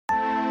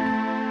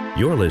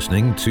You're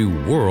listening to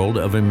World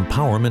of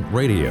Empowerment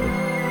Radio,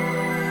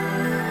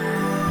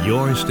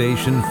 your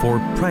station for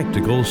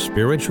practical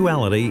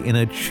spirituality in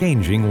a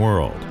changing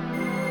world.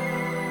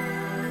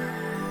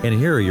 And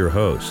here are your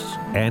hosts,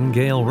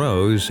 Angel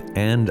Rose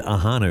and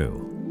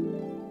Ahanu.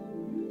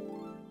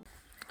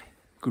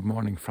 Good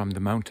morning from the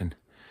mountain.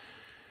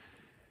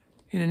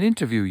 In an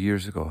interview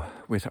years ago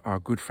with our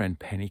good friend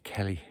Penny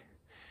Kelly,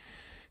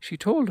 she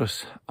told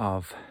us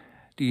of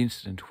the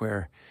incident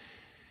where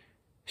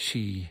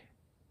she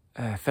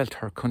felt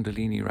her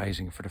Kundalini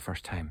rising for the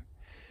first time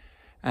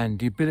and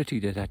the ability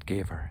that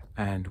gave her.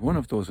 And one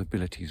of those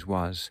abilities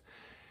was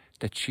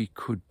that she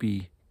could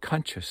be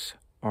conscious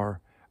or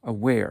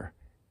aware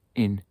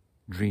in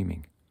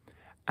dreaming,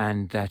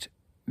 and that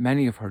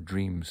many of her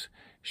dreams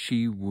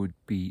she would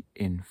be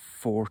in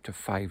 4 to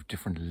 5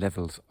 different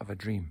levels of a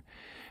dream.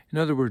 In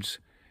other words,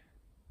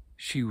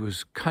 she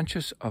was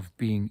conscious of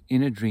being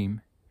in a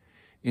dream,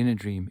 in a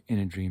dream, in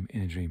a dream,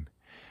 in a dream,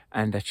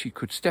 and that she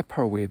could step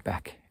her way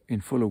back in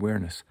full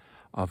awareness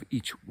of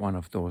each one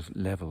of those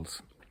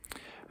levels.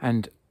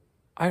 And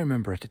I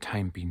remember at the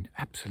time being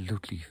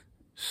absolutely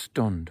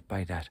stunned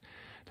by that.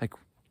 Like,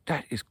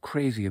 that is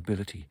crazy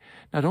ability.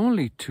 Not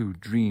only to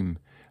dream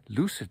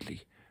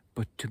lucidly,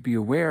 but to be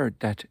aware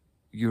that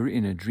you're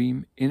in a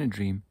dream, in a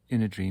dream,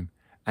 in a dream,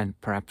 and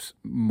perhaps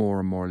more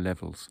and more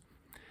levels.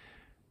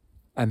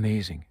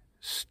 Amazing,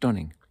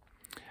 stunning.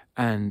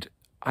 And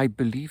I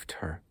believed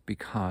her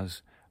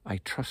because I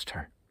trust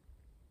her.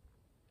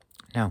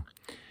 Now,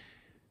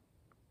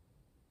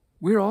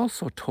 we're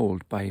also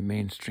told by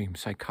mainstream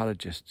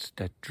psychologists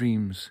that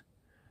dreams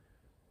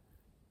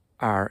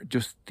are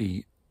just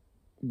the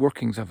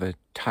workings of a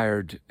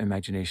tired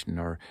imagination,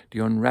 or the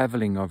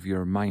unraveling of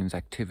your mind's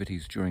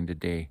activities during the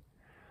day,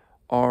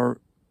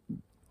 or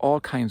all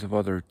kinds of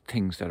other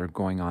things that are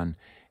going on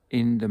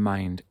in the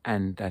mind,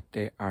 and that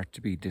they are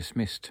to be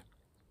dismissed.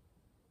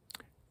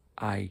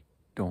 I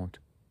don't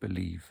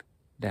believe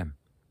them.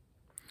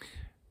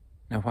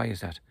 Now, why is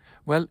that?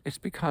 Well, it's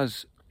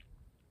because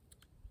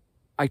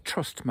I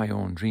trust my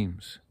own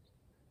dreams.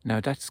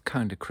 Now, that's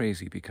kind of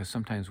crazy, because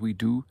sometimes we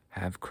do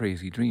have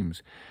crazy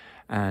dreams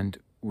and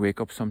wake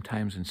up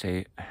sometimes and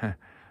say,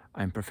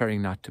 I'm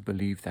preferring not to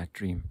believe that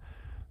dream.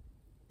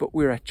 But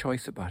we're at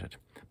choice about it.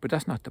 But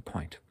that's not the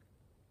point.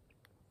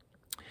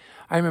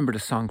 I remember the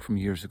song from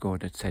years ago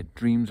that said,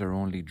 dreams are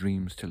only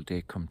dreams till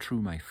they come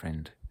true, my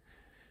friend.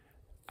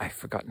 I've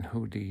forgotten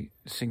who the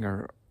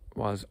singer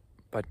was,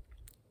 but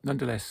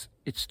nonetheless,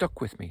 it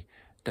stuck with me,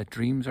 that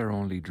dreams are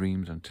only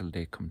dreams until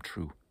they come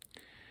true.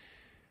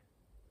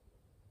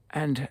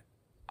 And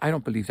I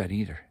don't believe that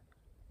either,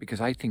 because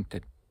I think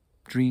that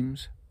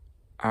dreams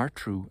are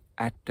true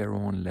at their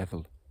own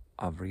level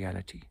of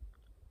reality.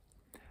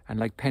 And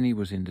like Penny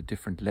was in the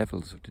different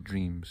levels of the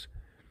dreams,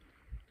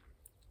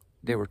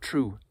 they were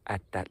true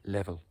at that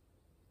level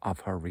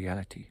of her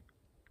reality.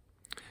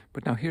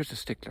 But now here's the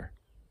stickler.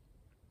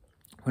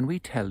 When we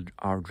tell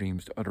our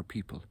dreams to other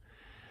people,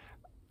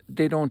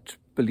 they don't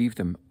believe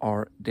them,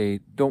 or they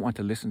don't want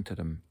to listen to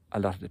them a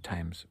lot of the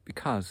times,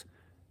 because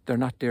they're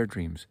not their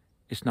dreams.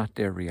 It's not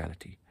their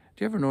reality.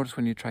 Do you ever notice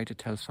when you try to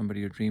tell somebody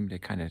your dream, they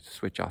kind of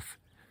switch off?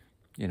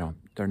 You know,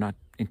 they're not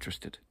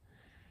interested.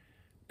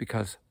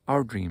 Because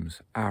our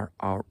dreams are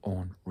our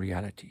own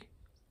reality.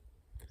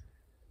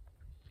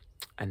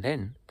 And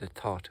then the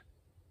thought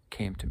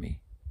came to me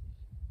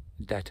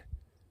that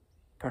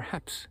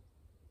perhaps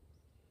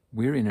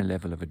we're in a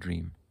level of a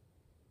dream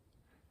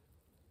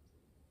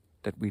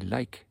that we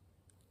like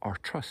or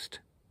trust,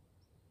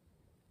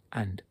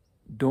 and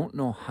don't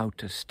know how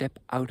to step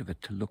out of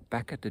it to look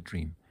back at the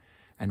dream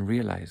and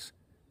realize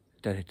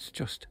that it's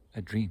just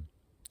a dream.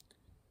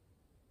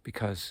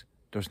 Because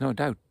there's no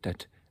doubt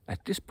that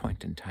at this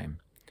point in time,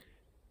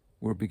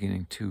 we're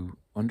beginning to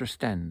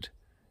understand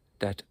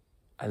that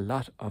a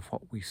lot of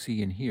what we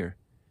see and hear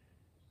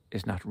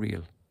is not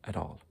real at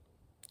all.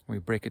 When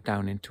we break it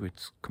down into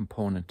its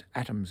component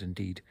atoms,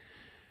 indeed,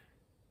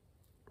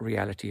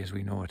 reality as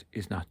we know it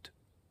is not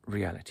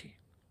reality.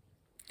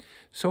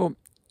 So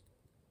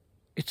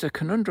it's a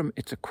conundrum,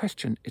 it's a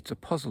question, it's a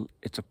puzzle,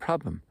 it's a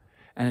problem,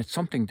 and it's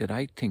something that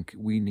I think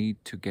we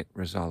need to get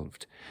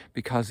resolved.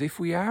 Because if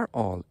we are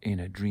all in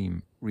a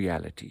dream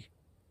reality,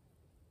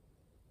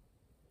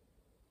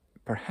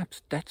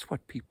 perhaps that's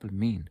what people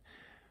mean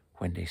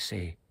when they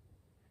say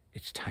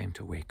it's time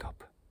to wake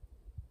up.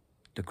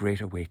 The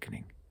Great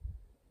Awakening.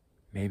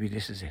 Maybe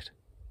this is it.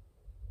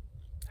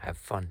 Have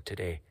fun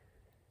today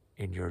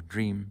in your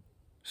dream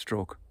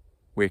stroke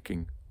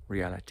waking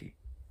reality.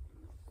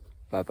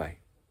 Bye-bye.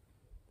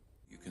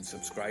 You can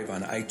subscribe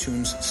on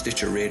iTunes,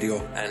 Stitcher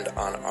Radio, and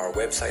on our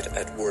website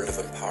at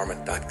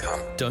worldofempowerment.com.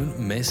 Don't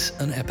miss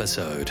an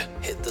episode.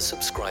 Hit the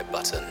subscribe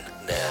button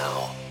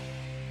now.